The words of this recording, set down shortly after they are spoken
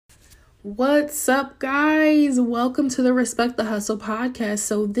What's up, guys? Welcome to the Respect the Hustle podcast.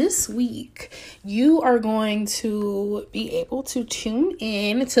 So this week, you are going to be able to tune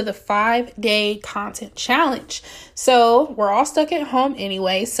in to the 5-day content challenge. So we're all stuck at home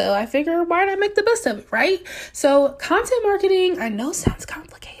anyway, so I figure why not make the best of it, right? So content marketing, I know sounds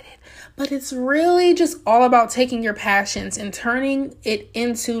complicated, but it's really just all about taking your passions and turning it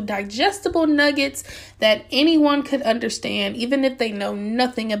into digestible nuggets that anyone could understand, even if they know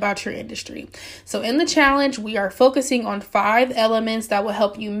nothing about your industry. So in the challenge, we are focusing on 5 elements that will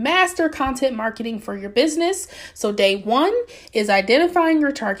help you master content marketing for your business. So day 1 is identifying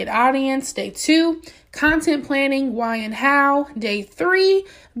your target audience. Day 2, content planning, why and how. Day 3,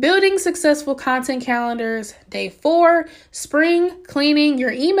 building successful content calendars. Day 4, spring cleaning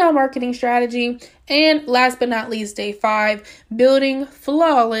your email marketing strategy. And last but not least, day 5, building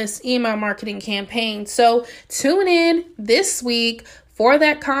flawless email marketing campaigns. So tune in this week for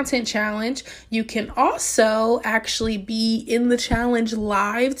that content challenge. You can also actually be in the challenge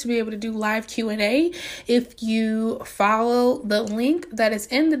live to be able to do live Q&A if you follow the link that is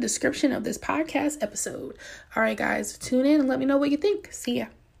in the description of this podcast episode. All right, guys, tune in and let me know what you think. See ya.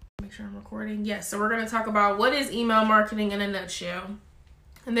 Make sure I'm recording. Yes, so we're going to talk about what is email marketing in a nutshell.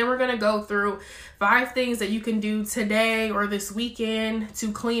 And then we're going to go through 5 things that you can do today or this weekend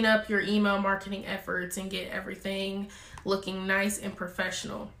to clean up your email marketing efforts and get everything looking nice and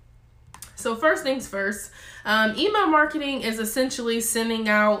professional. So first things first, email marketing is essentially sending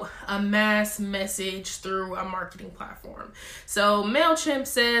out a mass message through a marketing platform. So MailChimp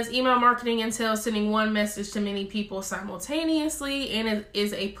says email marketing entails sending one message to many people simultaneously, and it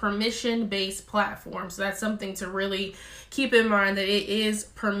is a permission-based platform. So that's something to really keep in mind, that it is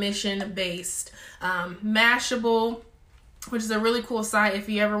permission-based. Mashable, which is a really cool site if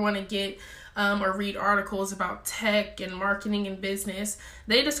you ever want to get or read articles about tech and marketing and business.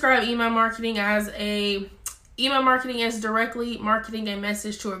 They describe email marketing as directly marketing a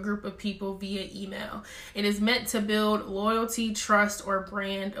message to a group of people via email. It is meant to build loyalty, trust, or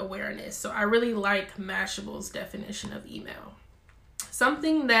brand awareness. So I really like Mashable's definition of email.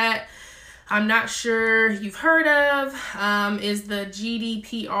 Something that I'm not sure you've heard of is the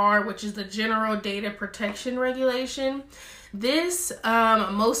GDPR, which is the General Data Protection Regulation. This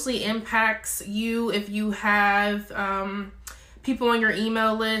mostly impacts you if you have people on your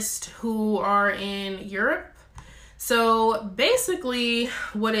email list who are in Europe. So basically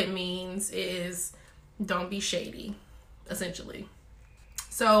what it means is don't be shady, essentially.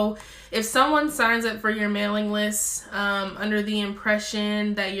 So if someone signs up for your mailing list under the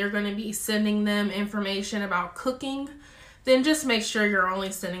impression that you're going to be sending them information about cooking, then just make sure you're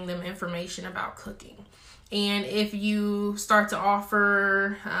only sending them information about cooking. And if you start to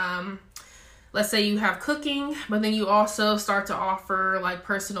offer, let's say you have cooking, but then you also start to offer like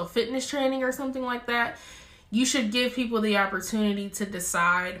personal fitness training or something like that, you should give people the opportunity to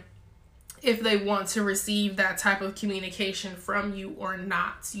decide if they want to receive that type of communication from you or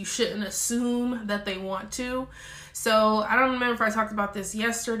not. You shouldn't assume that they want to. So I don't remember if I talked about this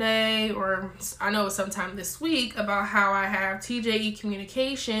yesterday or I know sometime this week about how I have TJE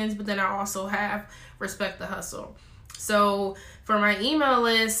Communications, but then I also have Respect the Hustle. So for my email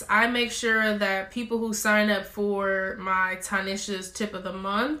list, I make sure that people who sign up for my Tanisha's Tip of the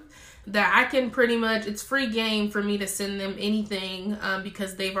Month, that I can pretty much, it's free game for me to send them anything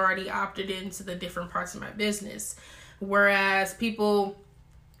because they've already opted into the different parts of my business. Whereas people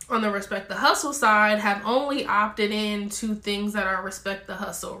on the Respect the Hustle side have only opted in to things that are Respect the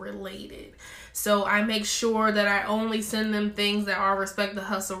Hustle related. So I make sure that I only send them things that are Respect the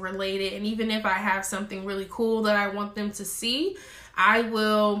Hustle related. And even if I have something really cool that I want them to see, I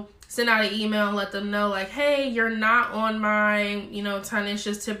will send out an email and let them know like, hey, you're not on my,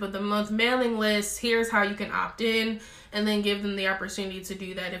 Tanisha's Tip of the Month mailing list. Here's how you can opt in, and then give them the opportunity to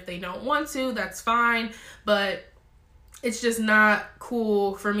do that. If they don't want to, that's fine. But it's just not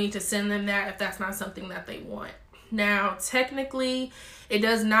cool for me to send them that if that's not something that they want. Now, technically, it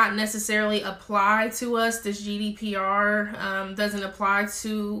does not necessarily apply to us. This GDPR doesn't apply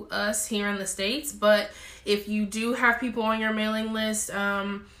to us here in the States. But if you do have people on your mailing list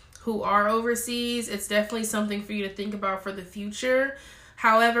who are overseas, it's definitely something for you to think about for the future.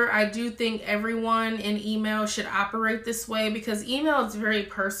 However, I do think everyone in email should operate this way because email is very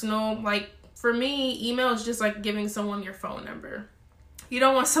personal. Like for me, email is just like giving someone your phone number. You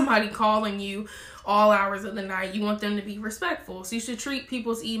don't want somebody calling you all hours of the night. You want them to be respectful. So you should treat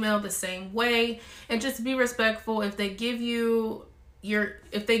people's email the same way and just be respectful. If they give you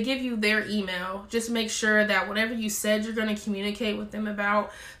their email, just make sure that whatever you said you're going to communicate with them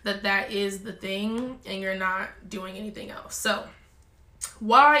about, that is the thing and you're not doing anything else. So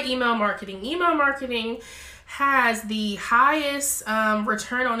Why email marketing? Email marketing has the highest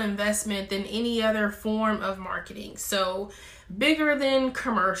return on investment than any other form of marketing. So bigger than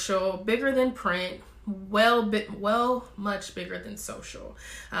commercial, bigger than print, much bigger than social.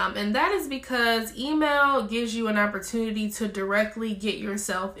 And that is because email gives you an opportunity to directly get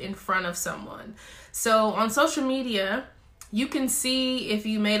yourself in front of someone. So on social media, you can see if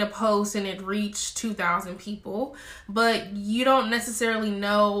you made a post and it reached 2,000 people, but you don't necessarily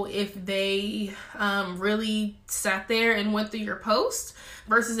know if they really sat there and went through your post,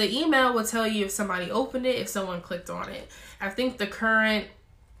 versus an email will tell you if somebody opened it, if someone clicked on it. I think the current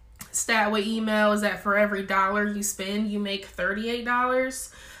stat with email is that for every $1 you spend, you make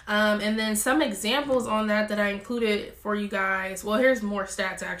 $38. And then some examples on that I included for you guys. Well, here's more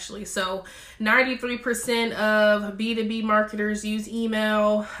stats actually. So 93% of B2B marketers use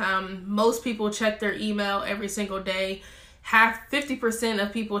email. Most people check their email every single day. 50%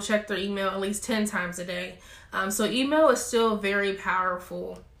 of people check their email at least 10 times a day. So email is still very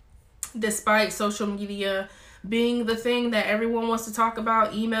powerful despite social media being the thing that everyone wants to talk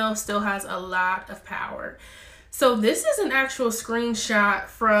about. Email still has a lot of power. So this is an actual screenshot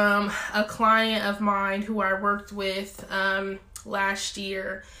from a client of mine who I worked with last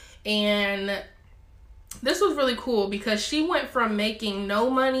year. And this was really cool because she went from making no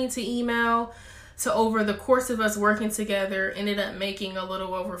money to email to, over the course of us working together, ended up making a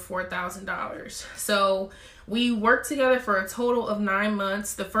little over $4,000. So we worked together for a total of 9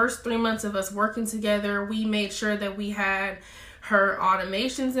 months. The first 3 months of us working together, we made sure that we had her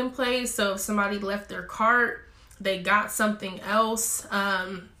automations in place. So if somebody left their cart, they got something else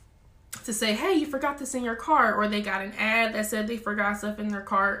to say, hey, you forgot this in your cart, or they got an ad that said they forgot stuff in their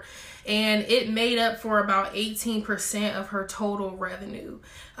cart. And it made up for about 18% of her total revenue.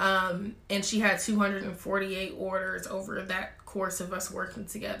 And she had 248 orders over that course of us working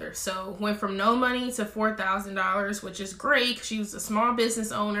together. So went from no money to $4,000, which is great because she was a small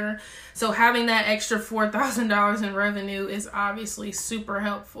business owner. So having that extra $4,000 in revenue is obviously super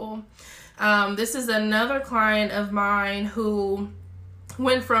helpful. This is another client of mine who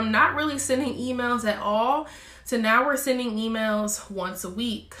went from not really sending emails at all to now we're sending emails once a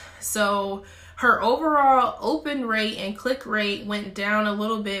week. So her overall open rate and click rate went down a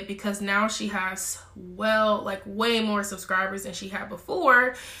little bit because now she has way more subscribers than she had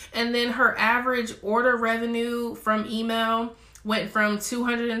before. And then her average order revenue from email went from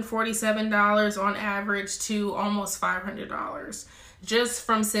 $247 on average to almost $500 just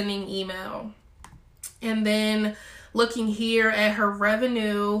from sending email. And then looking here at her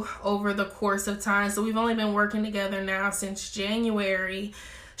revenue over the course of time. So we've only been working together now since January.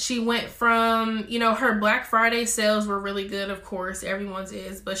 She went from, her Black Friday sales were really good, of course, everyone's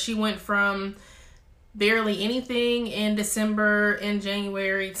is, but she went from barely anything in December and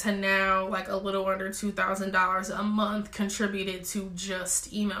January to now like a little under $2,000 a month contributed to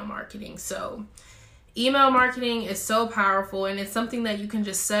just email marketing. So email marketing is so powerful, and it's something that you can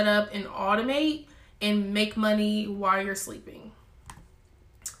just set up and automate and make money while you're sleeping.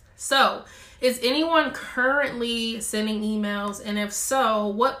 So, is anyone currently sending emails? And if so,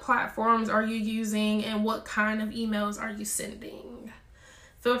 what platforms are you using and what kind of emails are you sending?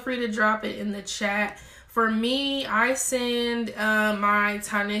 Feel free to drop it in the chat. For me, I send my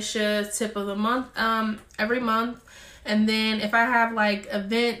Tanisha tip of the month every month. And then if I have like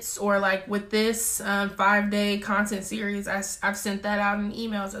events or like with this 5-day content series, I've sent that out in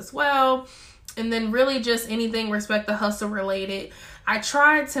emails as well. And then really just anything Respect the Hustle related. I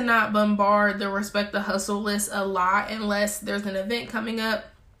try to not bombard the Respect the Hustle list a lot unless there's an event coming up.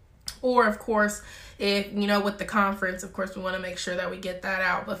 Or of course, if, with the conference, of course, we want to make sure that we get that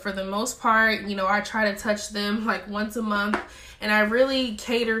out. But for the most part, I try to touch them like once a month. And I really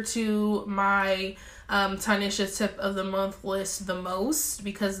cater to my Tanisha tip of the month list the most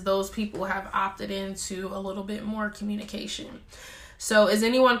because those people have opted into a little bit more communication. So is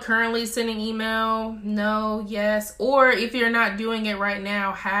anyone currently sending email? No, yes. Or if you're not doing it right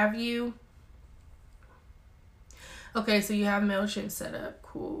now, have you? Okay, so you have MailChimp set up.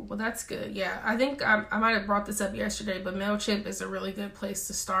 Cool. Well, that's good. Yeah, I think I might have brought this up yesterday, but MailChimp is a really good place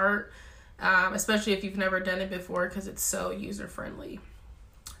to start, especially if you've never done it before because it's so user-friendly.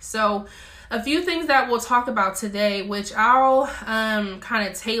 So a few things that we'll talk about today, which I'll kind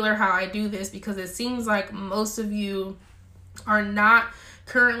of tailor how I do this because it seems like most of you are not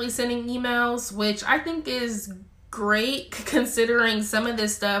currently sending emails, which I think is great considering some of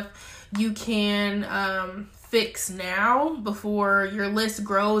this stuff you can fix now before your list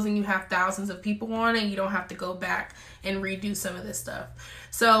grows and you have thousands of people on it. You don't have to go back and redo some of this stuff.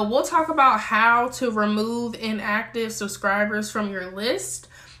 So we'll talk about how to remove inactive subscribers from your list,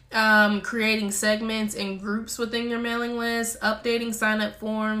 creating segments and groups within your mailing list, updating sign-up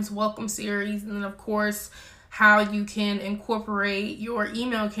forms, welcome series, and then of course, how you can incorporate your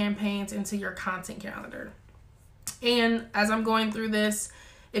email campaigns into your content calendar. And as I'm going through this,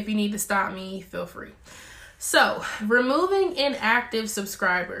 if you need to stop me, feel free. So, removing inactive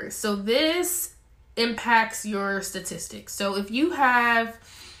subscribers. So this impacts your statistics. So if you have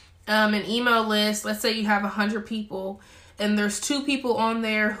an email list, let's say you have 100 people, and there's 2 people on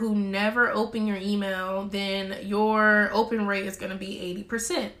there who never open your email, then your open rate is going to be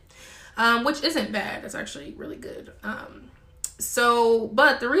 80%, which isn't bad. It's actually really good.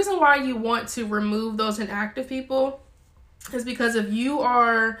 But the reason why you want to remove those inactive people is because if you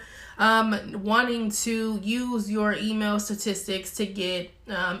are wanting to use your email statistics to get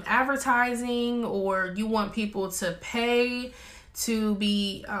advertising, or you want people to pay to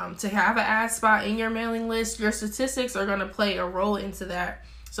be to have an ad spot in your mailing list, your statistics are going to play a role into that.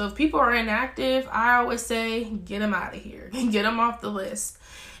 So if people are inactive, I always say get them out of here, get them off the list.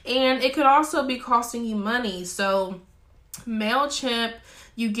 And it could also be costing you money. So MailChimp,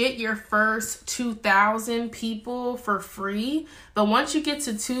 you get your first 2,000 people for free, but once you get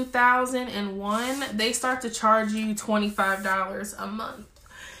to 2,001, they start to charge you $25 a month.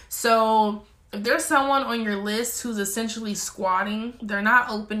 So if there's someone on your list who's essentially squatting, they're not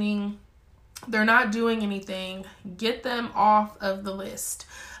opening, they're not doing anything, get them off of the list.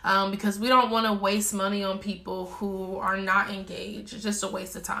 Because we don't want to waste money on people who are not engaged. It's just a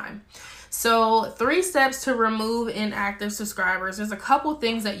waste of time. So 3 steps to remove inactive subscribers. There's a couple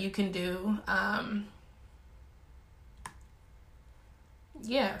things that you can do.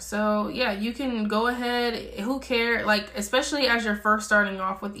 You can go ahead. Who cares? Like, especially as you're first starting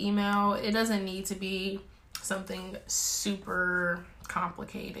off with email, it doesn't need to be something super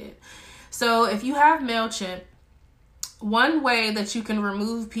complicated. So if you have MailChimp, one way that you can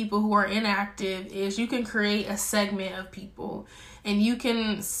remove people who are inactive is you can create a segment of people, and you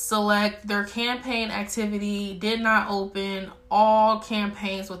can select their campaign activity did not open all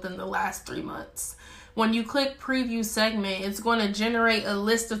campaigns within the last 3 months. When you click preview segment, it's going to generate a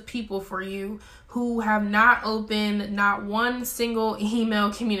list of people for you who have not opened not one single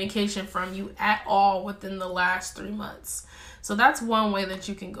email communication from you at all within the last 3 months. So that's one way that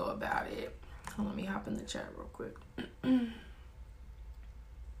you can go about it. Let me hop in the chat real quick.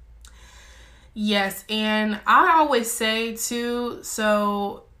 Yes, and I always say too,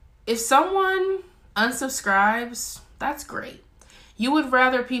 so if someone unsubscribes, that's great. You would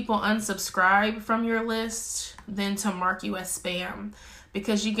rather people unsubscribe from your list than to mark you as spam,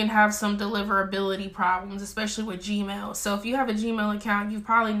 because you can have some deliverability problems, especially with Gmail. So if you have a Gmail account, you've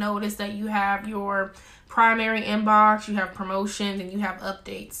probably noticed that you have your primary inbox, you have promotions, and you have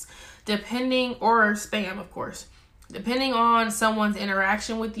updates. Or spam, of course. Depending on someone's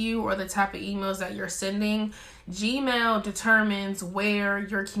interaction with you or the type of emails that you're sending, Gmail determines where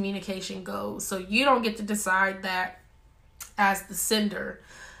your communication goes. So you don't get to decide that as the sender.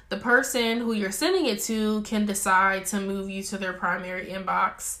 The person who you're sending it to can decide to move you to their primary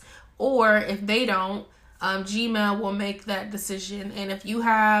inbox, or if they don't, Gmail will make that decision. And if you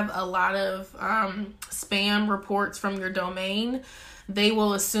have a lot of spam reports from your domain, they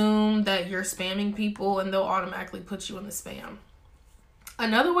will assume that you're spamming people and they'll automatically put you in the spam.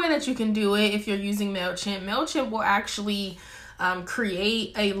 Another way that you can do it if you're using MailChimp will actually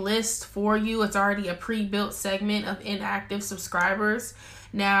create a list for you. It's already a pre-built segment of inactive subscribers.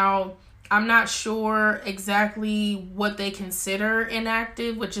 Now, I'm not sure exactly what they consider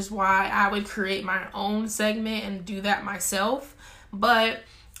inactive, which is why I would create my own segment and do that myself. But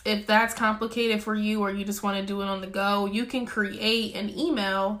if that's complicated for you, or you just want to do it on the go, you can create an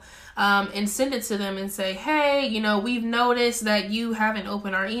email and send it to them and say, hey, we've noticed that you haven't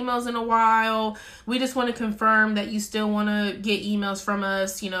opened our emails in a while. We just want to confirm that you still want to get emails from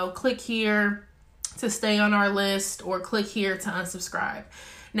us. Click here to stay on our list, or click here to unsubscribe.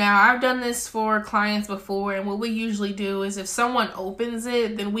 Now, I've done this for clients before, and what we usually do is if someone opens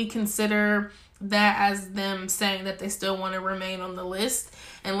it, then we consider that as them saying that they still want to remain on the list.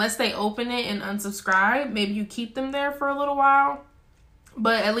 Unless they open it and unsubscribe, maybe you keep them there for a little while,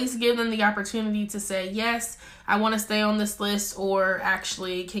 but at least give them the opportunity to say, yes, I want to stay on this list, or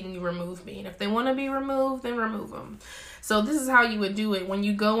actually, can you remove me? And if they want to be removed, then remove them. So this is how you would do it. When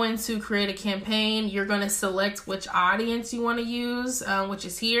you go in to create a campaign, you're going to select which audience you want to use, which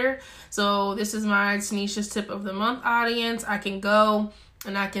is here. So this is my Tanisha's Tip of the Month audience. I can go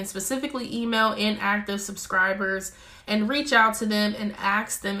And I can specifically email inactive subscribers and reach out to them and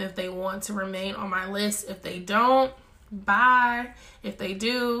ask them if they want to remain on my list. If they don't, bye. If they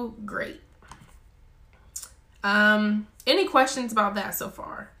do, great. Any questions about that so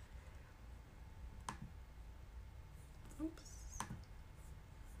far? Oops.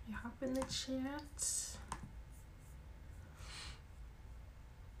 Let me hop in the chat.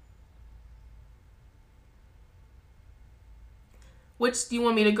 Which do you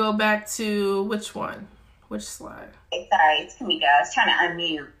want me to go back to? Which one? Which slide? Okay, sorry, it's Kamiko. I was trying to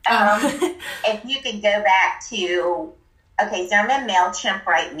unmute. If you could go back to, okay, so I'm in MailChimp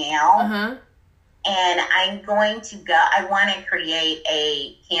right now. And I'm going to go, I want to create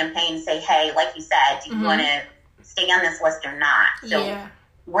a campaign, say, hey, like you said, do you want to stay on this list or not? So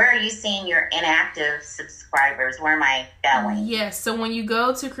where are you seeing your inactive subscribers? Where am I going? Yes, so when you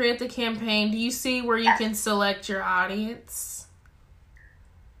go to create the campaign, do you see where you can select your audience?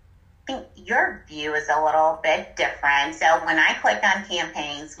 I think your view is a little bit different. So when I click on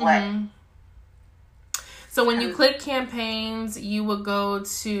campaigns, what... So when you click campaigns, you would go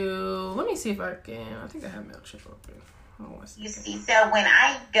to, let me see if I think I have MailChimp open. You see, so when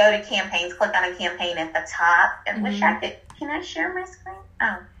I go to campaigns, click on a campaign at the top, I wish I could, can I share my screen?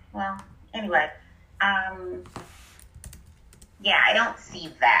 Oh, well, anyway. Yeah, I don't see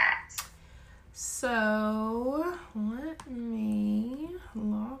that. So let me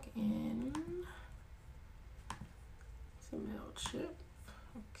log in to MailChimp.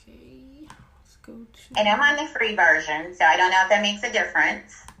 Okay. Go to... And I'm on the free version, so I don't know if that makes a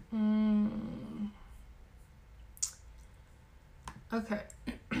difference. Okay.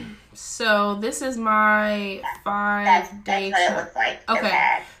 So this is my 5-day. That's what it looks like.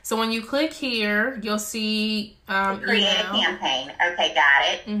 Okay. So when you click here, you'll see create a campaign. Okay, got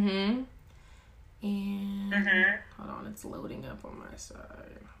it. And hold on, it's loading up on my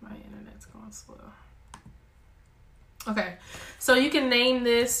side. My internet's going slow. Okay, so you can name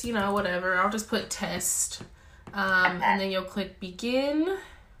this, whatever. I'll just put test. And then you'll click begin.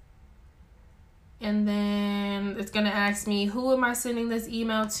 And then it's going to ask me, who am I sending this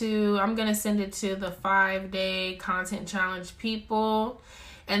email to? I'm going to send it to the 5-day content challenge people.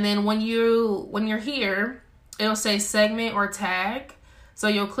 And then when you're here, it'll say segment or tag. So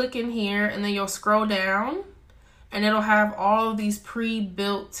you'll click in here and then you'll scroll down. And it'll have all of these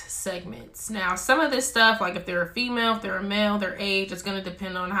pre-built segments. Now, some of this stuff, like if they're a female, if they're a male, their age, it's going to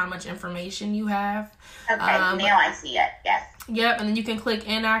depend on how much information you have. Okay, now I see it, yes. Yep, and then you can click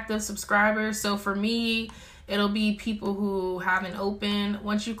inactive subscribers. So for me, it'll be people who haven't opened.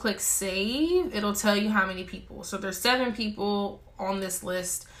 Once you click save, it'll tell you how many people. So there's 7 people on this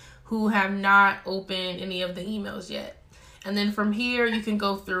list who have not opened any of the emails yet. And then from here, you can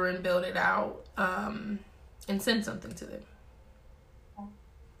go through and build it out. And send something to them.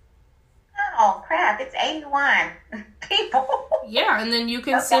 Oh, crap. It's 81 people. Yeah, and then you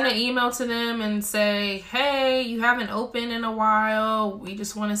can send an email to them and say, hey, you haven't opened in a while. We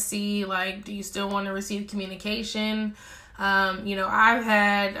just want to see, do you still want to receive communication?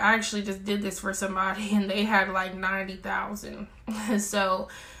 I actually just did this for somebody and they had 90,000. So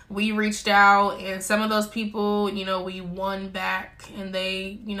we reached out and some of those people, we won back and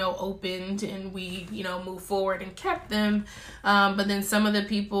they, opened and we, moved forward and kept them. But then some of the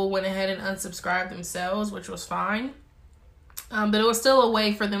people went ahead and unsubscribed themselves, which was fine. But it was still a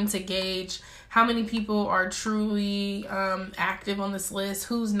way for them to gauge how many people are truly active on this list,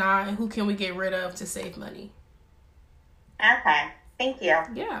 who's not, and who can we get rid of to save money. Okay. Thank you.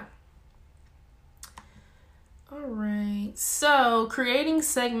 Yeah. All right, so creating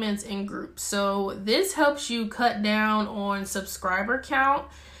segments in groups. So this helps you cut down on subscriber count,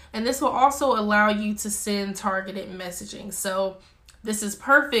 and this will also allow you to send targeted messaging. So this is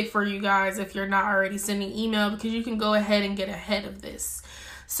perfect for you guys if you're not already sending email, because you can go ahead and get ahead of this.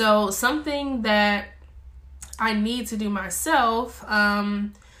 So something that I need to do myself,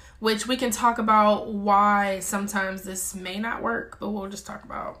 which we can talk about why sometimes this may not work, but we'll just talk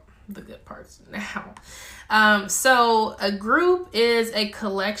about the good parts now. So a group is a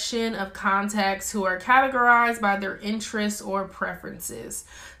collection of contacts who are categorized by their interests or preferences.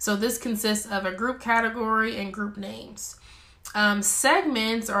 So this consists of a group category and group names.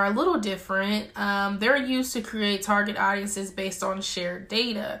 Segments are a little different. They're used to create target audiences based on shared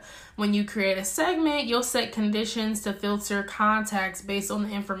data. When you create a segment, you'll set conditions to filter contacts based on the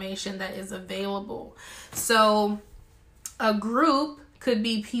information that is available. So a group could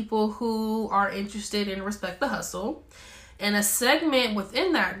be people who are interested in Respect the Hustle. And a segment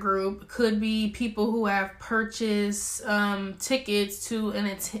within that group could be people who have purchased tickets to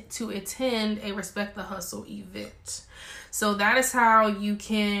attend a Respect the Hustle event. So that is how you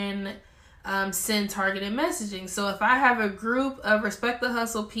can send targeted messaging. So if I have a group of Respect the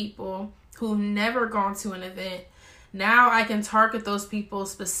Hustle people who've never gone to an event, now I can target those people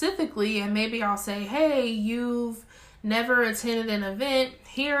specifically, and maybe I'll say, hey, you've never attended an event,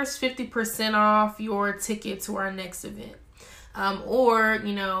 here's 50% off your ticket to our next event. Or,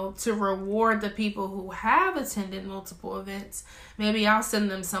 to reward the people who have attended multiple events, maybe I'll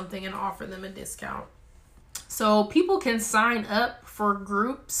send them something and offer them a discount. So people can sign up for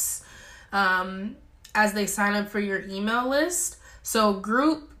groups as they sign up for your email list. So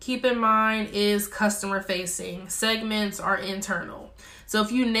group, keep in mind, is customer facing. Segments are internal. So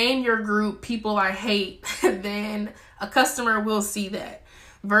if you name your group People I Hate, then a customer will see that.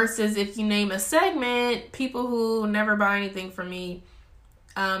 Versus if you name a segment People Who Never Buy Anything from Me,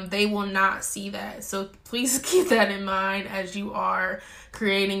 they will not see that. So please keep that in mind as you are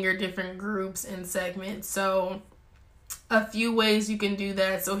creating your different groups and segments. So a few ways you can do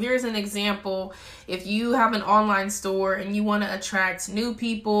that. So here's an example. If you have an online store and you want to attract new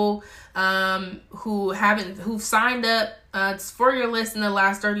people who've signed up for your list in the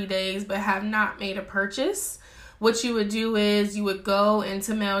last 30 days but have not made a purchase, what you would do is you would go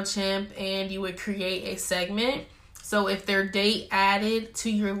into MailChimp and you would create a segment. So if their date added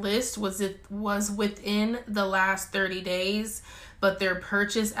to your list was within the last 30 days, but their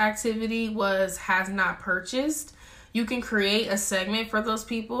purchase activity has not purchased, you can create a segment for those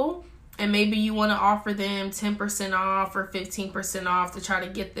people, and maybe you want to offer them 10% off or 15% off to try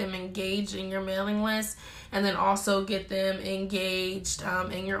to get them engaged in your mailing list, and then also get them engaged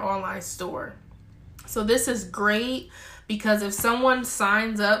in your online store. So this is great because if someone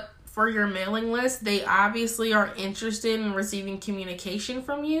signs up for your mailing list, they obviously are interested in receiving communication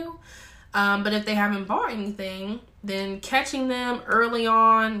from you. But if they haven't bought anything, then catching them early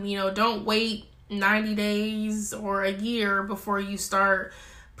on, don't wait 90 days or a year before you start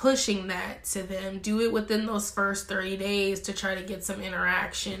pushing that to them. Do it within those first 30 days to try to get some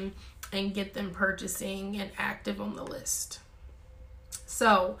interaction and get them purchasing and active on the list.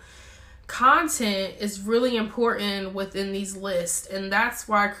 So content is really important within these lists, and that's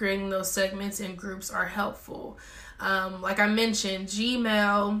why creating those segments and groups are helpful. Like I mentioned,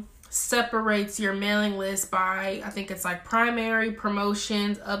 Gmail separates your mailing list by, I think it's like primary,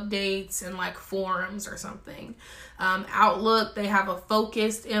 promotions, updates, and like forums or something. Outlook, they have a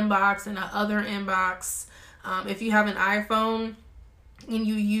focused inbox and a other inbox. If you have an iPhone and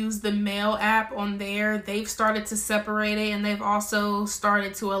you use the Mail app on there, they've started to separate it, and they've also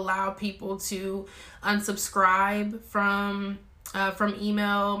started to allow people to unsubscribe from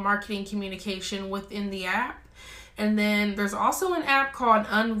email marketing communication within the app. And then there's also an app called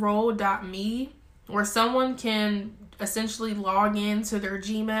Unroll.me where someone can essentially log into their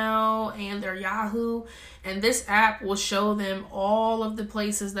Gmail and their Yahoo, and this app will show them all of the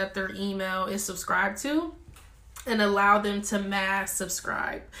places that their email is subscribed to and allow them to mass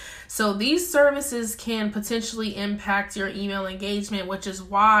subscribe. So these services can potentially impact your email engagement, which is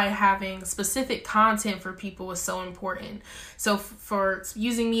why having specific content for people is so important. So for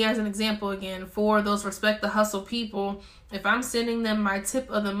using me as an example again, for those Respect the Hustle people, if I'm sending them my tip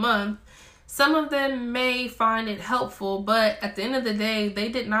of the month, some of them may find it helpful, but at the end of the day, they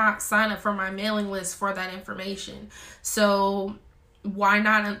did not sign up for my mailing list for that information. So why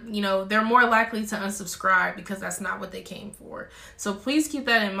not, they're more likely to unsubscribe because that's not what they came for. So please keep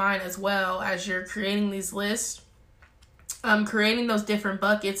that in mind as well as you're creating these lists, creating those different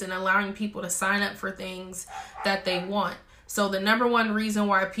buckets and allowing people to sign up for things that they want. So the number one reason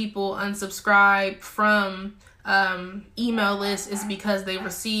why people unsubscribe from email lists is because they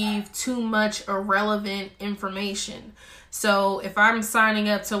receive too much irrelevant information. So if I'm signing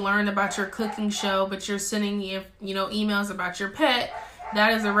up to learn about your cooking show, but you're sending me, emails about your pet,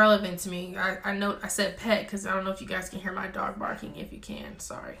 that is irrelevant to me. I know I said pet because I don't know if you guys can hear my dog barking. If you can,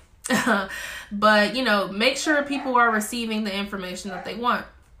 sorry. But, make sure people are receiving the information that they want.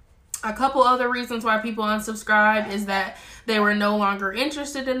 A couple other reasons why people unsubscribe is that they were no longer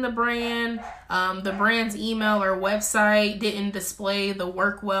interested in the brand. The brand's email or website didn't display the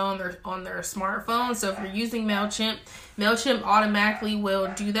work well on their smartphone. So if you're using MailChimp automatically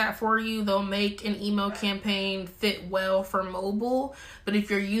will do that for you. They'll make an email campaign fit well for mobile. But if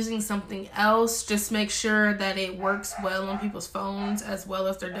you're using something else, just make sure that it works well on people's phones as well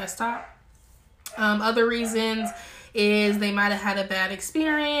as their desktop. Other reasons is they might have had a bad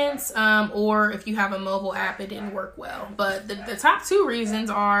experience, or if you have a mobile app, it didn't work well. But the top two reasons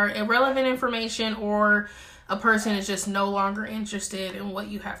are irrelevant information or a person is just no longer interested in what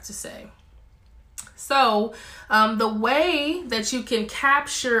you have to say. So the way that you can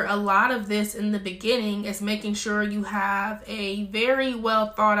capture a lot of this in the beginning is making sure you have a very well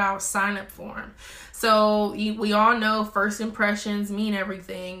thought out sign up form. So we all know first impressions mean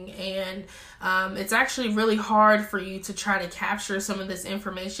everything, and it's actually really hard for you to try to capture some of this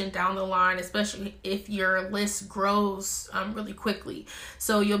information down the line, especially if your list grows really quickly.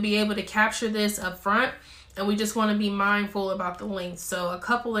 So you'll be able to capture this up front, and we just want to be mindful about the links. So a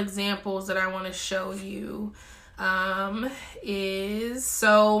couple examples that I want to show you if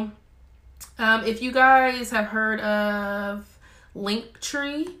you guys have heard of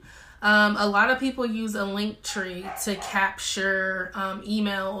Linktree, a lot of people use a Linktree to capture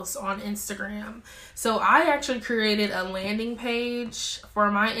emails on Instagram. So I actually created a landing page for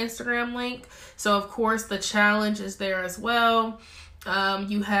my Instagram link. So of course the challenge is there as well.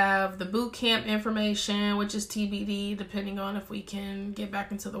 You have the boot camp information, which is TBD, depending on if we can get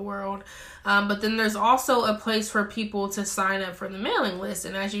back into the world. But then there's also a place for people to sign up for the mailing list.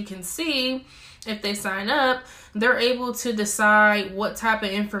 And as you can see, if they sign up, they're able to decide what type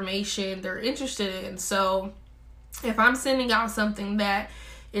of information they're interested in. So if I'm sending out something that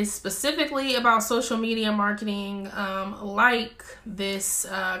is specifically about social media marketing, like this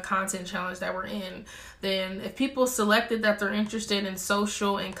content challenge that we're in, then if people selected that they're interested in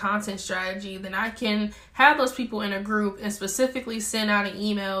social and content strategy, then I can have those people in a group and specifically send out an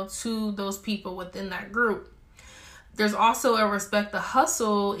email to those people within that group. There's also a Respect the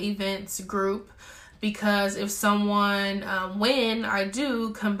Hustle events group, because if someone, when I do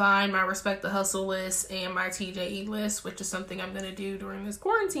combine my Respect the Hustle list and my TJE list, which is something I'm going to do during this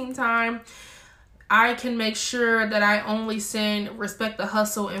quarantine time, I can make sure that I only send Respect the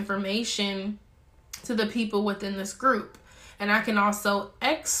Hustle information to the people within this group. And I can also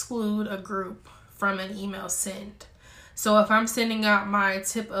exclude a group from an email send. So if I'm sending out my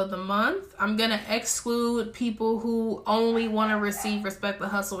tip of the month, I'm going to exclude people who only want to receive Respect the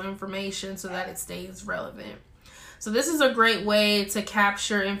Hustle information so that it stays relevant. So this is a great way to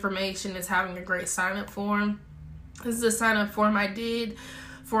capture information, is having a great sign up form. This is a sign up form I did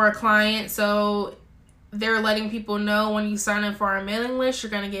for a client. So they're letting people know when you sign up for our mailing list,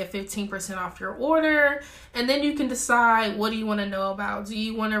 you're going to get 15% off your order. And then you can decide, what do you want to know about? Do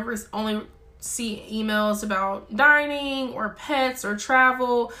you want to only see emails about dining or pets or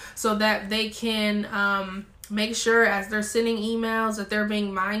travel, so that they can make sure as they're sending emails that they're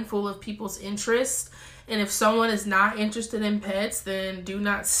being mindful of people's interests. And if someone is not interested in pets, then do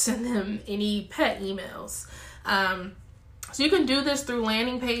not send them any pet emails. So you can do this through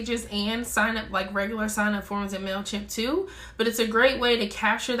landing pages and sign up, like regular sign up forms in MailChimp too. But it's a great way to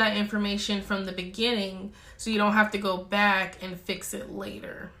capture that information from the beginning so you don't have to go back and fix it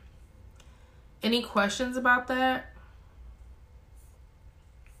later. Any questions about that?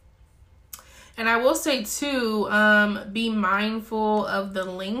 And I will say too, be mindful of the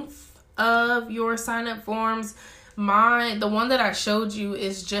length of your sign up forms. The one that I showed you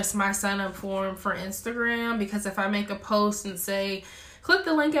is just my sign up form for Instagram, because if I make a post and say, click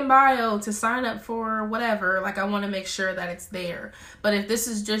the link in bio to sign up for whatever, like I want to make sure that it's there. But if this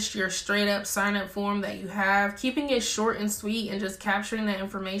is just your straight up sign up form that you have, keeping it short and sweet and just capturing that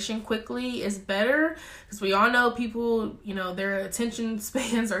information quickly is better, because we all know people, their attention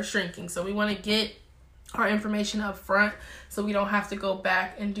spans are shrinking. So we want to get our information up front so we don't have to go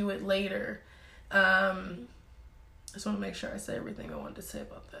back and do it later. Just want to make sure I say everything I wanted to say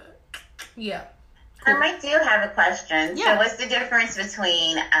about that. Yeah. Cool. I do have a question. Yeah. So what's the difference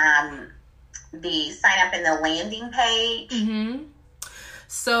between the sign up and the landing page? Mm-hmm.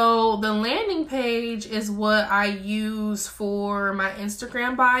 So the landing page is what I use for my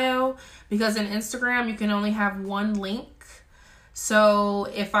Instagram bio, because in Instagram you can only have one link. So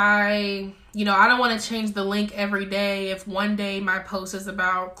if I don't want to change the link every day. If one day my post is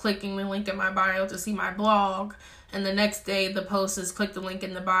about clicking the link in my bio to see my blog, and the next day the post is click the link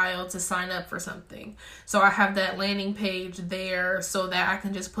in the bio to sign up for something. So I have that landing page there so that I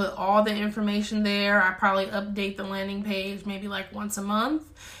can just put all the information there. I probably update the landing page maybe like once a month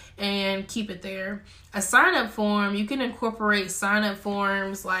and keep it there. A sign up form, you can incorporate sign up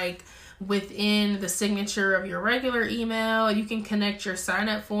forms like within the signature of your regular email. You can connect your sign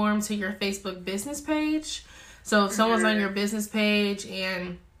up form to your Facebook business page. So if someone's on your business page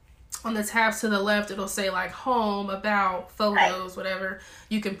and on the tabs to the left, it'll say like home, about, photos, whatever.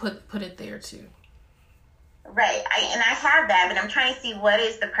 You can put it there too. Right. And I have that, but I'm trying to see what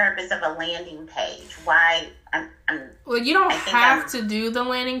is the purpose of a landing page. Why? Well, you don't have to do the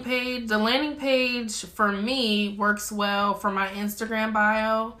landing page. The landing page, for me, works well for my Instagram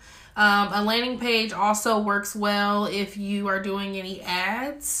bio. A landing page also works well if you are doing any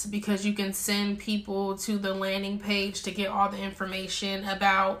ads, because you can send people to the landing page to get all the information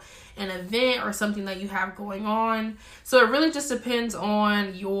about an event or something that you have going on. So it really just depends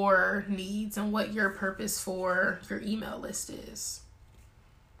on your needs and what your purpose for your email list is.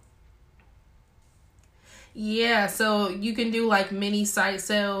 Yeah, so you can do like mini site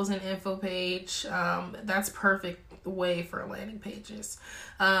sales and info page. That's perfect way for landing pages.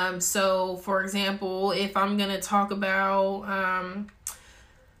 So for example, if I'm going to talk about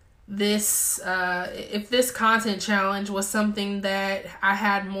if this content challenge was something that I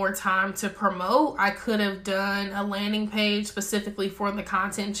had more time to promote, I could have done a landing page specifically for the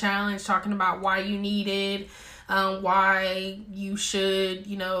content challenge, talking about why you need it, why you should,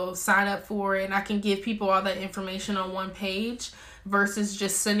 sign up for it. And I can give people all that information on one page versus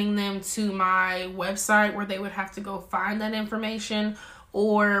just sending them to my website where they would have to go find that information,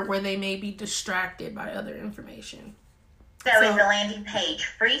 or where they may be distracted by other information. So is the landing page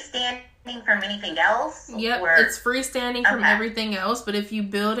freestanding from anything else? Yep, it's freestanding from everything else. But if you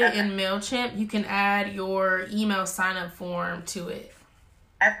build it in MailChimp, you can add your email sign-up form to it.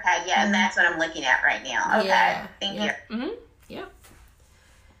 Okay, yeah, and that's what I'm looking at right now. Okay, thank you. Mm-hmm. Yep.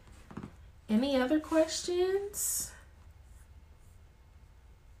 Any other questions?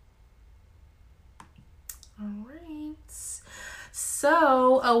 All right.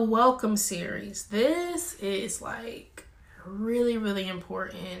 So, a welcome series. This is like really, really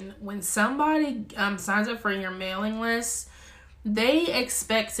important. When somebody signs up for your mailing list, they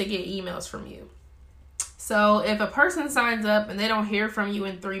expect to get emails from you. So if a person signs up and they don't hear from you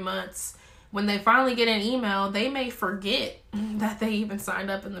in 3 months, when they finally get an email, they may forget that they even signed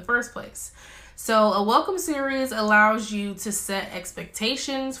up in the first place. So a welcome series allows you to set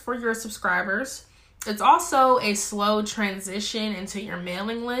expectations for your subscribers. It's also a slow transition into your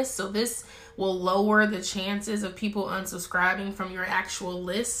mailing list. So this will lower the chances of people unsubscribing from your actual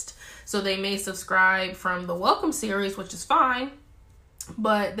list. So they may subscribe from the welcome series, which is fine,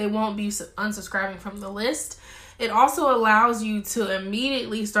 but they won't be unsubscribing from the list. It also allows you to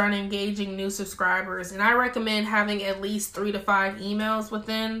immediately start engaging new subscribers. And I recommend having at least 3 to 5 emails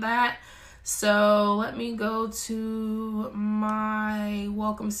within that. So let me go to my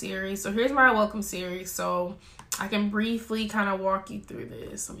welcome series. So here's my welcome series. So I can briefly kind of walk you through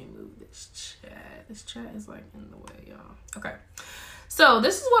this. Let me move this chat. This chat is like in the way, y'all. Okay. So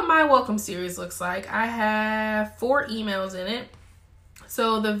this is what my welcome series looks like. I have 4 emails in it.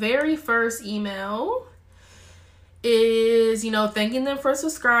 So the very first email is, thanking them for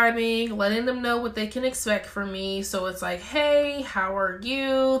subscribing, letting them know what they can expect from me. So it's like, hey, how are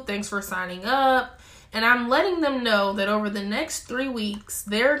you? Thanks for signing up. And I'm letting them know that over the next 3 weeks,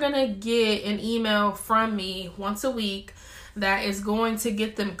 they're going to get an email from me once a week that is going to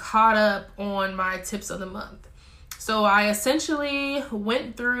get them caught up on my tips of the month. So I essentially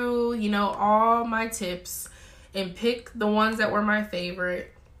went through, all my tips and picked the ones that were my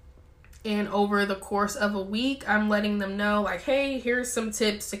favorite. And over the course of a week, I'm letting them know, like, hey, here's some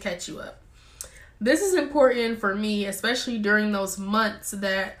tips to catch you up. This is important for me, especially during those months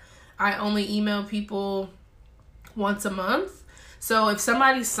that I only email people once a month. So if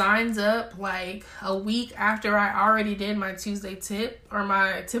somebody signs up like a week after I already did my Tuesday tip or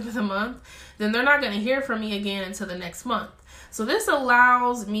my tip of the month, then they're not going to hear from me again until the next month. So this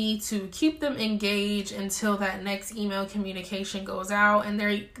allows me to keep them engaged until that next email communication goes out. And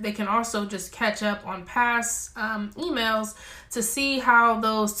they can also just catch up on past emails to see how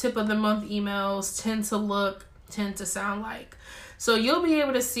those tip of the month emails tend to sound like. So you'll be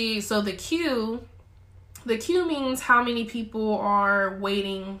able to see, so the queue means how many people are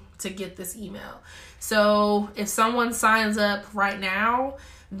waiting to get this email. So if someone signs up right now,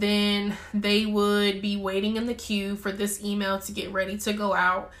 then they would be waiting in the queue for this email to get ready to go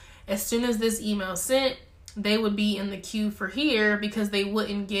out. As soon as this email is sent, they would be in the queue for here because they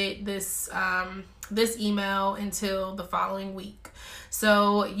wouldn't get this email until the following week.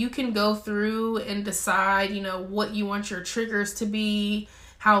 So you can go through and decide, what you want your triggers to be.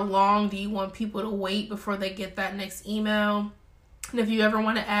 How long do you want people to wait before they get that next email? And if you ever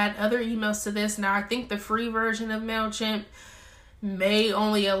want to add other emails to this, now I think the free version of MailChimp may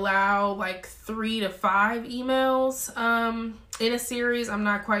only allow like 3 to 5 emails in a series. I'm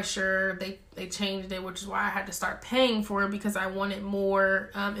not quite sure. They changed it, which is why I had to start paying for it, because I wanted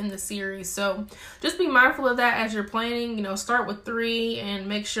more in the series. So just be mindful of that as you're planning. You know, start with 3 and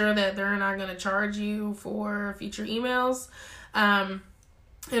make sure that they're not going to charge you for future emails.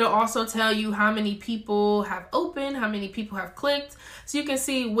 It'll also tell you how many people have opened, how many people have clicked, so you can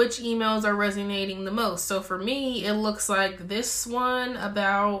see which emails are resonating the most. So for me, it looks like this one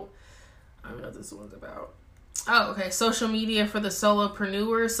about, I don't know what this one's about. Oh, okay. Social media for the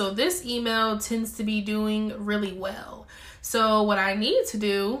solopreneur. So this email tends to be doing really well. So what I need to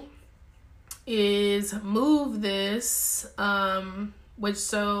do is move this, let me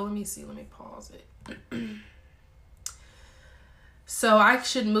see, let me pause it. So I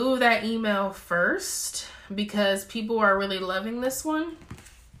should move that email first because people are really loving this one.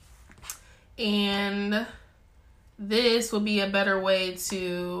 And this will be a better way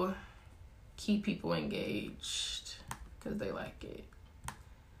to keep people engaged because they like it.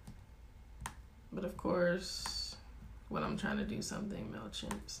 But of course, when I'm trying to do something,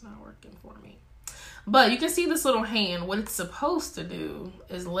 MailChimp's not working for me. But you can see this little hand. What it's supposed to do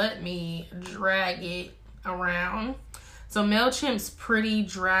is let me drag it around. So MailChimp's pretty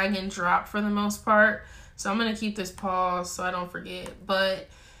drag and drop for the most part. So I'm going to keep this paused so I don't forget. But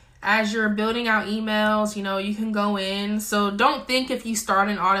as you're building out emails, you know, you can go in. So don't think if you start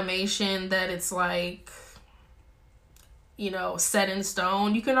an automation that it's like, you know, set in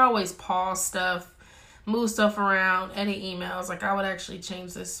stone. You can always pause stuff, move stuff around, edit emails. Like I would actually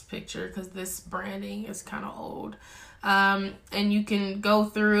change this picture because this branding is kind of old. And you can go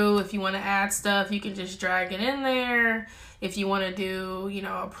through, if you want to add stuff, you can just drag it in there. If you want to do, you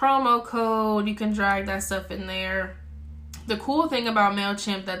know, a promo code, you can drag that stuff in there. The cool thing about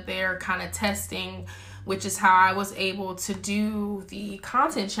MailChimp that they're kind of testing, which is how I was able to do the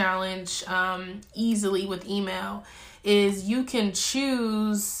content challenge easily with email, is you can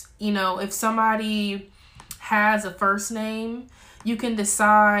choose, you know, if somebody has a first name, you can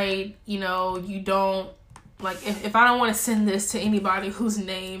decide, you know, you don't, like if I don't want to send this to anybody whose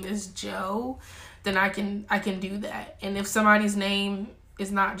name is Joe, then I can do that. And if somebody's name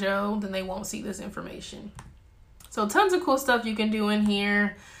is not Joe, then they won't see this information. So tons of cool stuff you can do in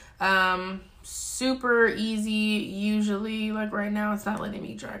here. Super easy usually. Like right now it's not letting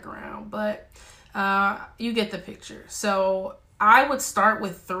me drag around, but you get the picture. So I would start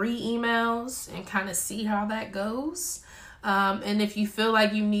with 3 emails and kind of see how that goes. And if you feel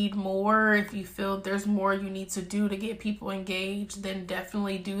like you need more, if you feel there's more you need to do to get people engaged, then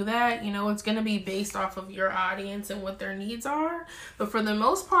definitely do that. You know, it's going to be based off of your audience and what their needs are. But for the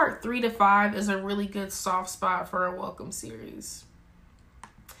most part, 3 to 5 is a really good soft spot for a welcome series.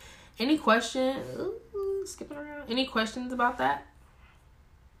 Any questions? Skipping around. Any questions about that?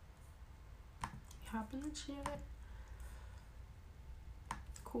 Hop in the chat.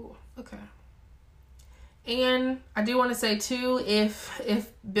 Cool. Okay. And I do want to say too, if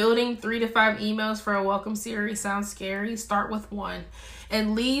building 3 to 5 emails for a welcome series sounds scary, start with 1. At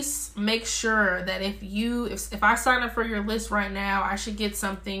least make sure that if I sign up for your list right now, I should get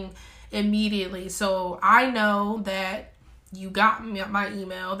something immediately. So I know that you got my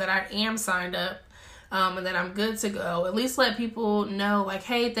email, that I am signed up, and that I'm good to go. At least let people know, like,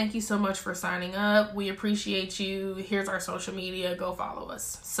 hey, thank you so much for signing up. We appreciate you. Here's our social media. Go follow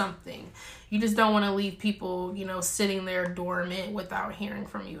us. Something. You just don't want to leave people, you know, sitting there dormant without hearing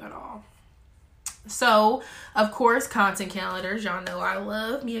from you at all. So, of course, content calendars. Y'all know I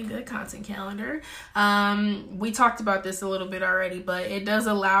love me a good content calendar. We talked about this a little bit already, but it does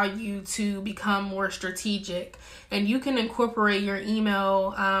allow you to become more strategic, and you can incorporate your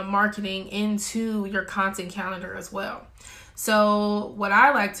email marketing into your content calendar as well. So what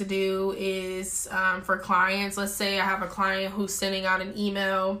I like to do is for clients, let's say I have a client who's sending out an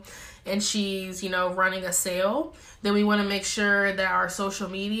email and she's, you know, running a sale, then we want to make sure that our social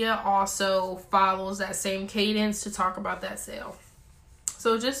media also follows that same cadence to talk about that sale.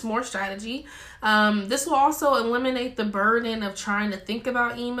 So just more strategy. This will also eliminate the burden of trying to think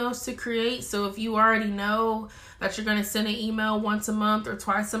about emails to create. So if you already know that you're going to send an email once a month or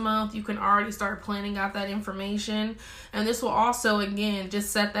twice a month, you can already start planning out that information. And this will also, again,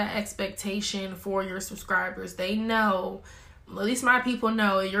 just set that expectation for your subscribers. They know, at least my people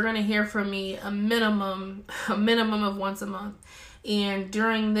know, you're going to hear from me a minimum of once a month. And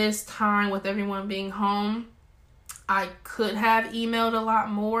during this time with everyone being home, I could have emailed a lot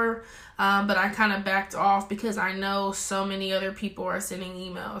more, but I kind of backed off because I know so many other people are sending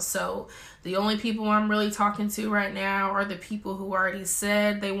emails. So the only people I'm really talking to right now are the people who already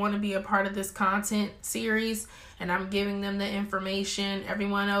said they want to be a part of this content series, and I'm giving them the information.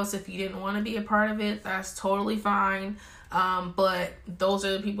 Everyone else, if you didn't want to be a part of it, that's totally fine. But those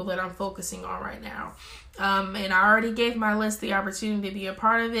are the people that I'm focusing on right now. And I already gave my list the opportunity to be a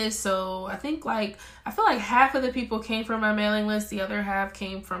part of this. So I feel like half of the people came from my mailing list. The other half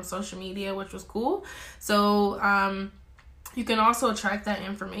came from social media, which was cool. So you can also track that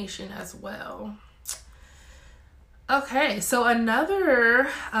information as well. Okay, so another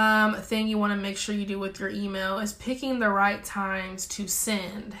thing you want to make sure you do with your email is picking the right times to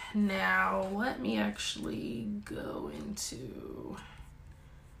send. Now, let me actually go into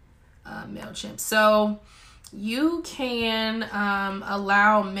MailChimp. So you can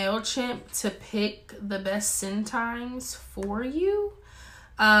allow MailChimp to pick the best send times for you.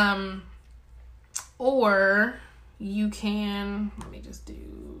 Or you can, let me just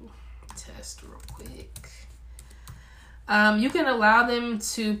do test real quick. You can allow them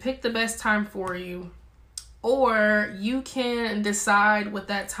to pick the best time for you, or you can decide what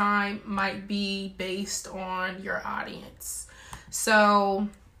that time might be based on your audience. So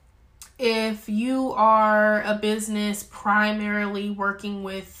if you are a business primarily working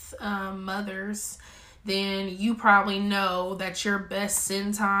with mothers, then you probably know that your best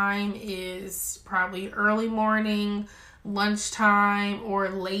send time is probably early morning, lunchtime, or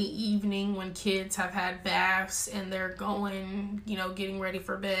late evening when kids have had baths and they're going, getting ready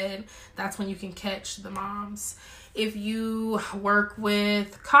for bed. That's when you can catch the moms. If you work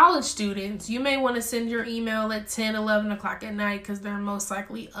with college students, you may want to send your email at 10, 11 o'clock at night because they're most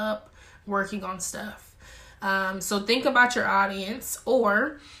likely up working on stuff. So think about your audience,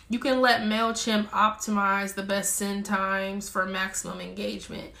 or you can let MailChimp optimize the best send times for maximum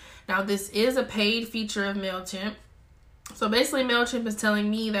engagement. Now, this is a paid feature of MailChimp. So basically, MailChimp is telling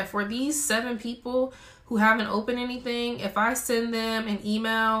me that for these 7 people who haven't opened anything, if I send them an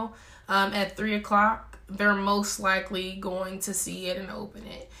email at 3 o'clock, they're most likely going to see it and open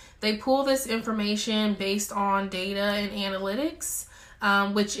it. They pull this information based on data and analytics,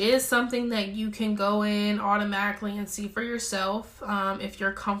 which is something that you can go in automatically and see for yourself if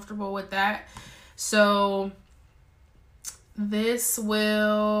you're comfortable with that. So this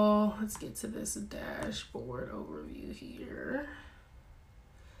will, let's get to this dashboard overview here.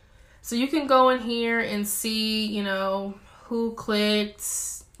 So you can go in here and see, who clicked,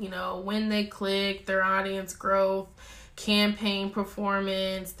 when they clicked, their audience growth, campaign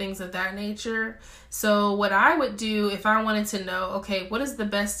performance, things of that nature. So what I would do if I wanted to know, okay, what is the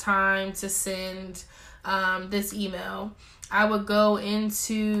best time to send this email? I would go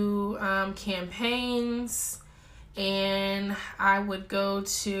into campaigns, and I would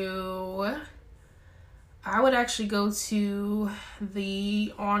actually go to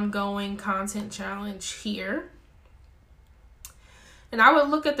the ongoing content challenge here. And I would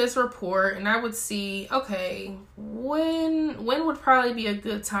look at this report and I would see, okay, when would probably be a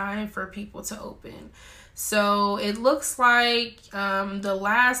good time for people to open? So it looks like the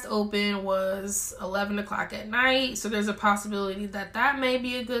last open was 11 o'clock at night. So there's a possibility that may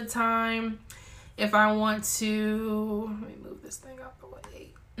be a good time. If I want to, let me move this thing out the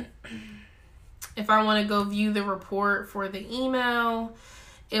way. If I want to go view the report for the email,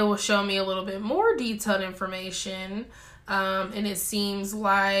 it will show me a little bit more detailed information. And it seems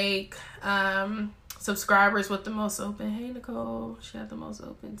like subscribers with the most open. Hey, Nicole, she had the most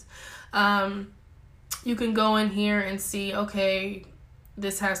opens. You can go in here and see, okay,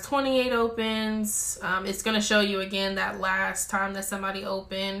 this has 28 opens. It's going to show you again that last time that somebody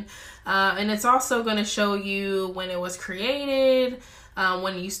opened. And it's also going to show you when it was created,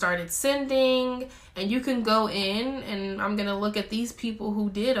 when you started sending. And you can go in, and I'm going to look at these people who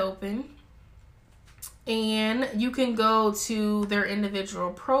did open. And you can go to their individual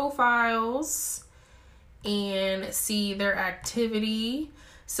profiles and see their activity.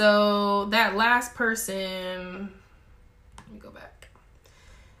 So that last person, let me go back.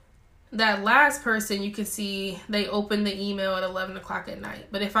 That last person, you can see they opened the email at 11 o'clock at night.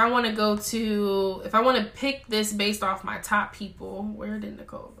 But if I want to pick this based off my top people, where did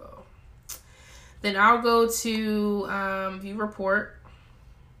Nicole go? Then I'll go to view report.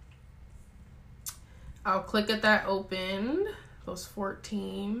 I'll click at that open, those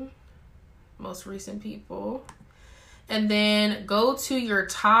 14 most recent people, and then go to your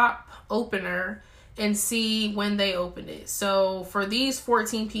top opener and see when they opened it. So for these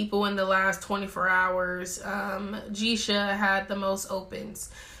 14 people in the last 24 hours, Jisha had the most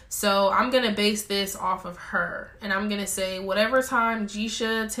opens. So I'm going to base this off of her, and I'm going to say whatever time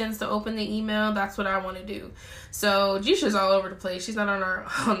Jisha tends to open the email, that's what I want to do. So Jisha's all over the place. She's not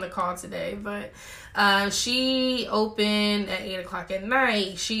on the call today, but she opened at 8 o'clock at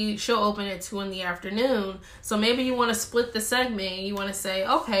night. She'll open at 2 in the afternoon. So maybe you want to split the segment. You want to say,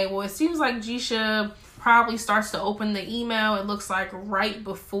 okay, well, it seems like Jisha probably starts to open the email, it looks like right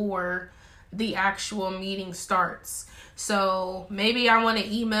before the actual meeting starts. So maybe I want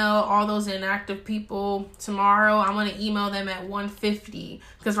to email all those inactive people tomorrow. I want to email them at 1:50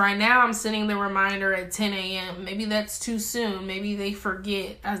 because right now I'm sending the reminder at 10 a.m. Maybe that's too soon. Maybe they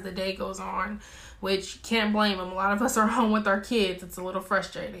forget as the day goes on, which can't blame them. A lot of us are home with our kids. It's a little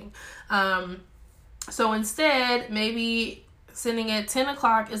frustrating. So instead, maybe sending at 10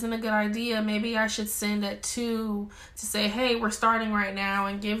 o'clock isn't a good idea. Maybe I should send at 2 to say, hey, we're starting right now,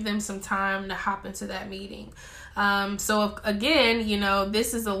 and give them some time to hop into that meeting. So again,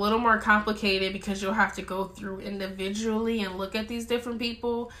 this is a little more complicated because you'll have to go through individually and look at these different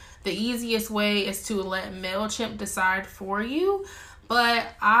people. The easiest way is to let MailChimp decide for you. But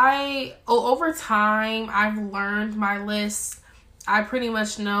over time, I've learned my list. I pretty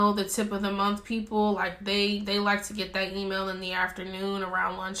much know the tip of the month people. Like they like to get that email in the afternoon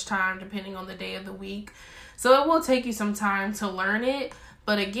around lunchtime, depending on the day of the week. So it will take you some time to learn it.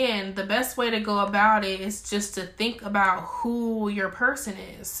 But again, the best way to go about it is just to think about who your person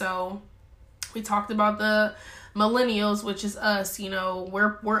is. So we talked about the millennials, which is us.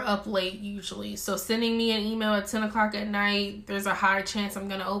 We're up late usually. So sending me an email at 10 o'clock at night, there's a high chance I'm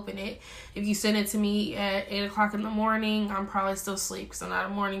going to open it. If you send it to me at 8 o'clock in the morning, I'm probably still asleep because I'm not a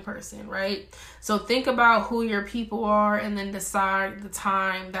morning person, right? So think about who your people are and then decide the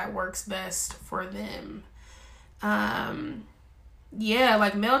time that works best for them.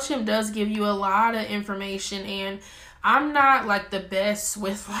 Like MailChimp does give you a lot of information, and I'm not like the best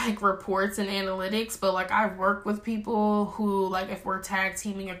with like reports and analytics, but like I work with people who, like, if we're tag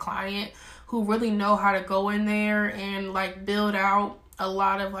teaming a client, who really know how to go in there and like build out a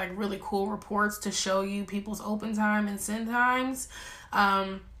lot of like really cool reports to show you people's open time and send times.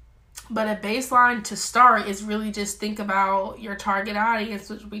 But a baseline to start is really just think about your target audience,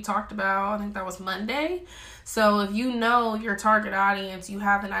 which we talked about, I think that was Monday. So if you know your target audience, you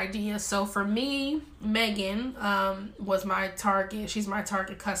have an idea. So for me, Megan was my target. She's my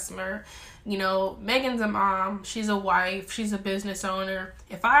target customer. Megan's a mom. She's a wife. She's a business owner.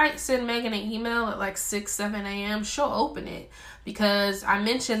 If I send Megan an email at like 6, 7 a.m., she'll open it because I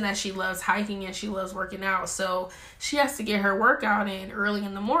mentioned that she loves hiking and she loves working out. So she has to get her workout in early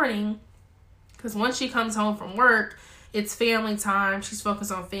in the morning because once she comes home from work, it's family time. She's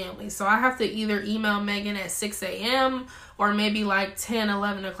focused on family. So I have to either email Megan at 6 a.m. or maybe like 10,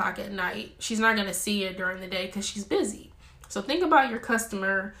 11 o'clock at night. She's not going to see it during the day because she's busy. So think about your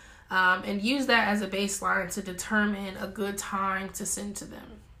customer and use that as a baseline to determine a good time to send to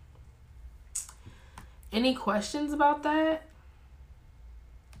them. Any questions about that?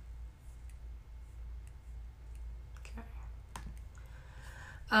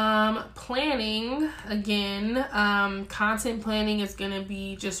 Planning, again, content planning is going to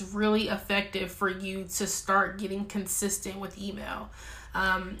be just really effective for you to start getting consistent with email.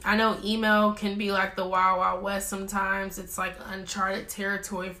 I know email can be like the Wild Wild West sometimes. It's like uncharted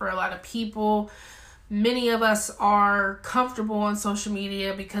territory for a lot of people. Many of us are comfortable on social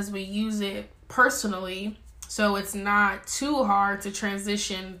media because we use it personally. So it's not too hard to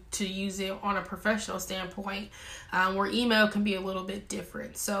transition to use it on a professional standpoint, where email can be a little bit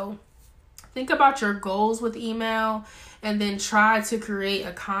different. So think about your goals with email and then try to create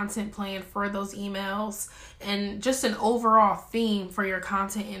a content plan for those emails and just an overall theme for your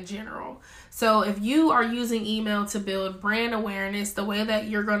content in general. So if you are using email to build brand awareness, the way that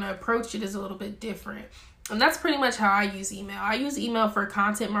you're going to approach it is a little bit different. And that's pretty much how I use email. I use email for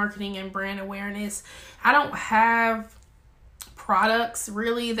content marketing and brand awareness. I don't have products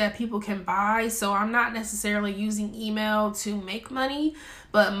really that people can buy, so I'm not necessarily using email to make money,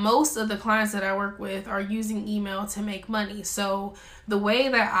 but most of the clients that I work with are using email to make money. So the way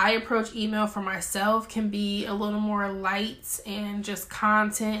that I approach email for myself can be a little more light and just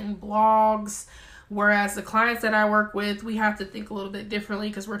content and blogs, whereas the clients that I work with, we have to think a little bit differently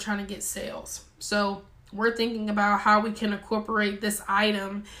because we're trying to get sales. So we're thinking about how we can incorporate this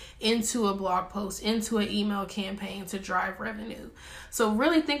item into a blog post, into an email campaign to drive revenue. So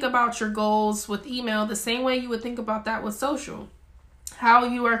really think about your goals with email the same way you would think about that with social. How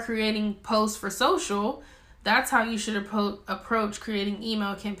you are creating posts for social, that's how you should approach creating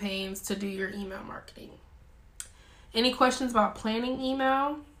email campaigns to do your email marketing. Any questions about planning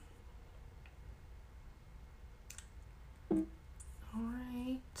email?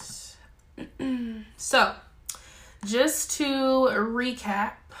 So, just to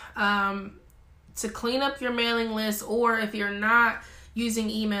recap, to clean up your mailing list, or if you're not using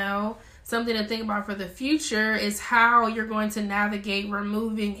email, something to think about for the future is how you're going to navigate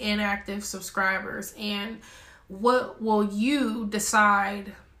removing inactive subscribers and what will you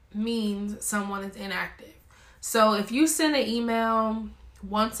decide means someone is inactive. So if you send an email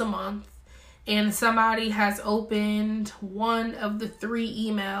once a month and somebody has opened one of the 3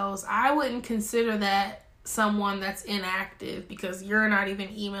 emails, I wouldn't consider that someone that's inactive because you're not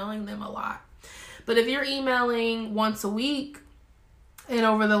even emailing them a lot. But if you're emailing once a week and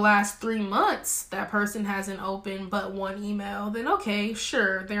over the last 3 months that person hasn't opened but 1 email, then okay,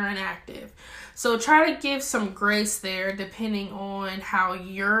 sure, they're inactive. So try to give some grace there depending on how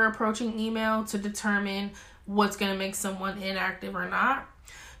you're approaching email to determine what's going to make someone inactive or not.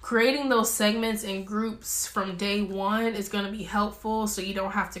 Creating those segments and groups from day one is going to be helpful so you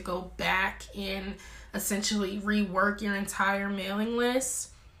don't have to go back and essentially rework your entire mailing list.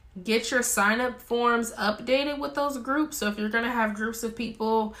 Get your sign-up forms updated with those groups. So if you're going to have groups of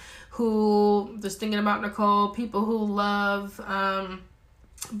people who, just thinking about Nicole, people who love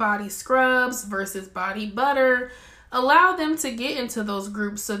body scrubs versus body butter, allow them to get into those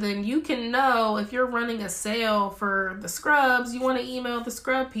groups so then you can know if you're running a sale for the scrubs, you want to email the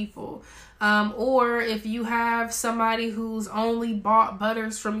scrub people. Or if you have somebody who's only bought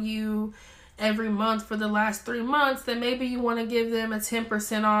butters from you every month for the last 3 months, then maybe you want to give them a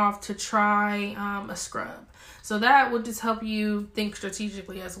 10% off to try a scrub. So that will just help you think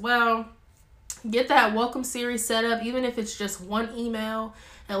strategically as well. Get that welcome series set up, even if it's just 1 email.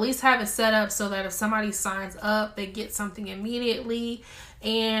 At least have it set up so that if somebody signs up, they get something immediately.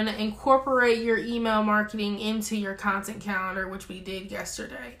 And incorporate your email marketing into your content calendar, which we did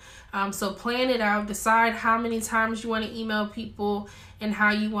yesterday. So plan it out. Decide how many times you want to email people and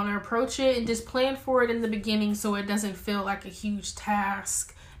how you want to approach it. And just plan for it in the beginning so it doesn't feel like a huge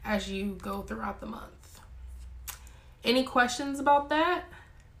task as you go throughout the month. Any questions about that?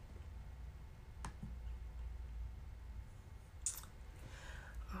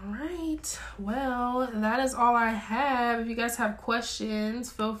 All right, well, that is all I have. If you guys have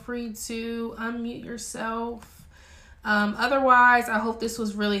questions, feel free to unmute yourself. Otherwise, I hope this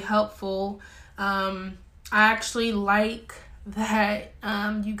was really helpful. I actually like that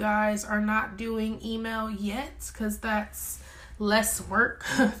you guys are not doing email yet because that's less work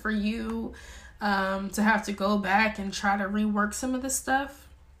for you to have to go back and try to rework some of this stuff.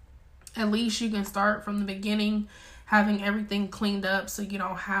 At least you can start from the beginning, having everything cleaned up so you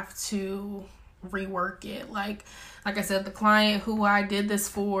don't have to rework it. Like I said, the client who I did this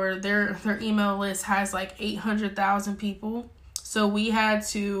for, their email list has like 800,000 people. So we had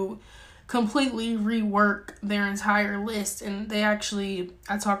to completely rework their entire list. And I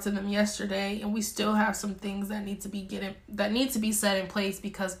talked to them yesterday, and we still have some things that need to be set in place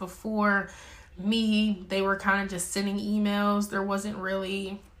because before me, they were kind of just sending emails. There wasn't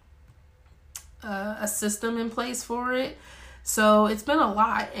really a system in place for it. So it's been a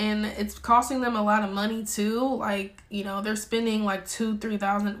lot, and it's costing them a lot of money too. Like, they're spending like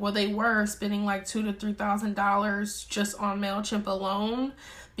 $2,000-$3,000. Well, they were spending like $2,000 to $3,000 just on MailChimp alone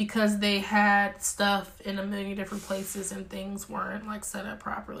because they had stuff in a million different places and things weren't like set up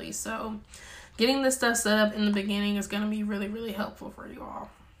properly. So getting this stuff set up in the beginning is going to be really, really helpful for you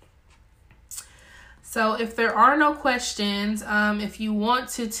all. So if there are no questions, if you want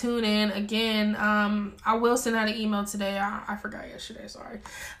to tune in again, I will send out an email today. I forgot yesterday, sorry.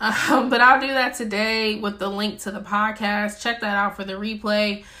 But I'll do that today with the link to the podcast. Check that out for the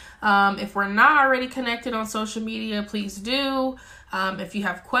replay. If we're not already connected on social media, please do. If you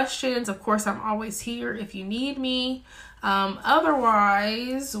have questions, of course, I'm always here if you need me.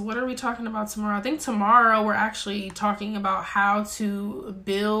 Otherwise, what are we talking about tomorrow? I think tomorrow we're actually talking about how to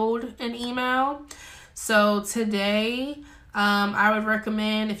build an email. So today, I would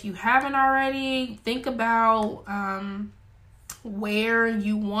recommend, if you haven't already, think about where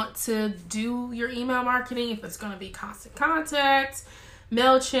you want to do your email marketing. If it's going to be Constant Contact,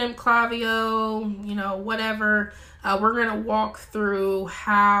 MailChimp, Klaviyo, whatever. We're going to walk through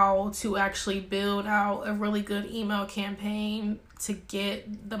how to actually build out a really good email campaign to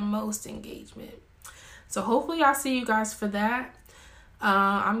get the most engagement. So hopefully I'll see you guys for that.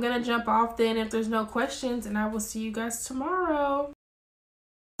 I'm going to jump off then if there's no questions, and I will see you guys tomorrow.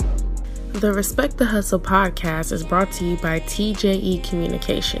 The Respect the Hustle podcast is brought to you by TJE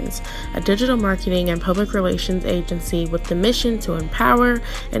Communications, a digital marketing and public relations agency with the mission to empower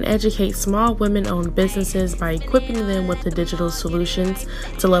and educate small women-owned businesses by equipping them with the digital solutions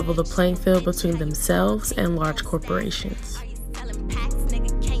to level the playing field between themselves and large corporations.